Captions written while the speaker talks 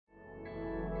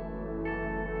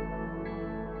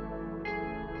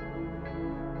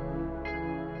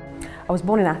I was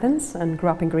born in Athens and grew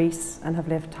up in Greece and have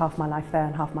lived half my life there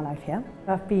and half my life here.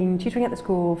 I've been tutoring at the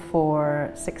school for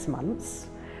 6 months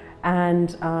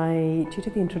and I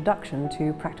tutored the introduction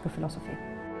to practical philosophy.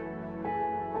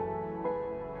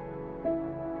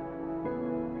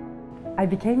 I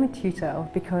became a tutor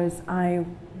because I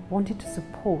wanted to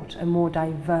support a more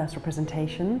diverse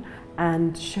representation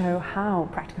and show how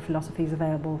practical philosophy is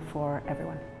available for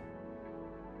everyone.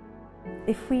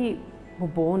 If we were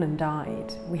born and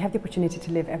died, we have the opportunity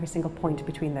to live every single point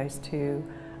between those two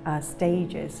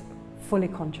stages fully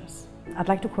conscious. I'd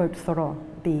like to quote Tutor,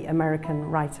 the American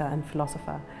writer and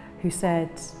philosopher, who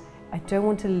said, "I don't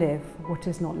want to live what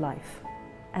is not life,"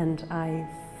 and I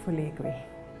fully agree.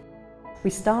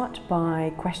 We start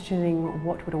by questioning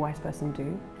what would a wise person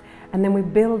do, and then we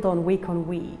build on week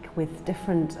with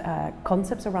different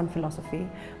concepts around philosophy,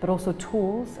 but also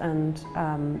tools and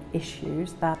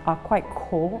issues that are quite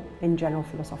core in general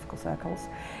philosophical circles,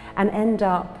 and end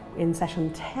up in session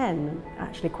 10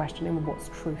 actually questioning what's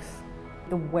truth.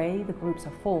 The way the groups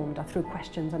are formed are through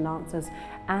questions and answers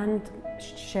and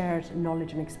shared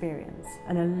knowledge and experience.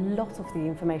 And a lot of the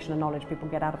information and knowledge people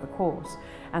get out of the course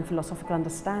and philosophical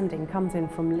understanding comes in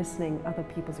from listening other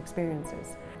people's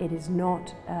experiences. It is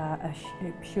not a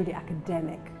purely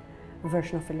academic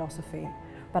version of philosophy,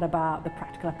 but about the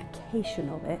practical application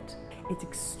of it. It's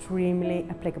extremely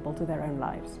applicable to their own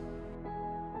lives.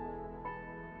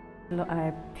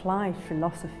 I apply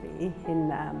philosophy in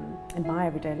my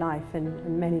everyday life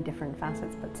in many different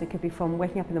facets, but it could be from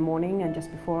waking up in the morning and just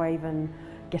before I even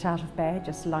get out of bed,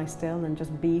 just lie still and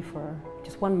just be for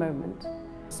just one moment.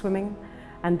 Swimming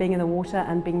and being in the water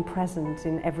and being present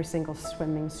in every single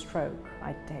swimming stroke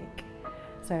I take.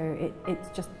 So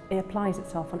it applies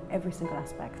itself on every single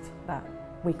aspect that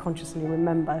we consciously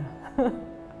remember.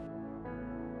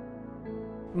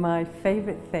 My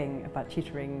favourite thing about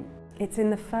tutoring, it's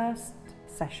in the first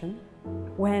session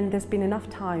when there's been enough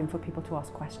time for people to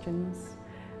ask questions,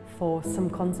 for some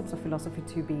concepts of philosophy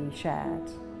to be shared,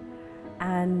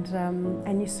 and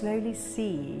you slowly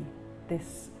see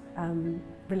this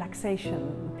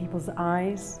relaxation in people's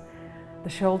eyes, the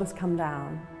shoulders come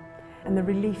down, and the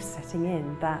relief setting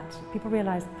in that people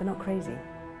realise they're not crazy.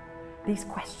 These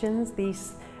questions,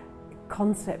 these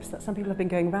concepts that some people have been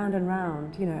going round and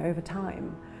round, over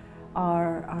time,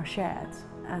 are shared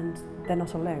and they're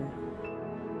not alone.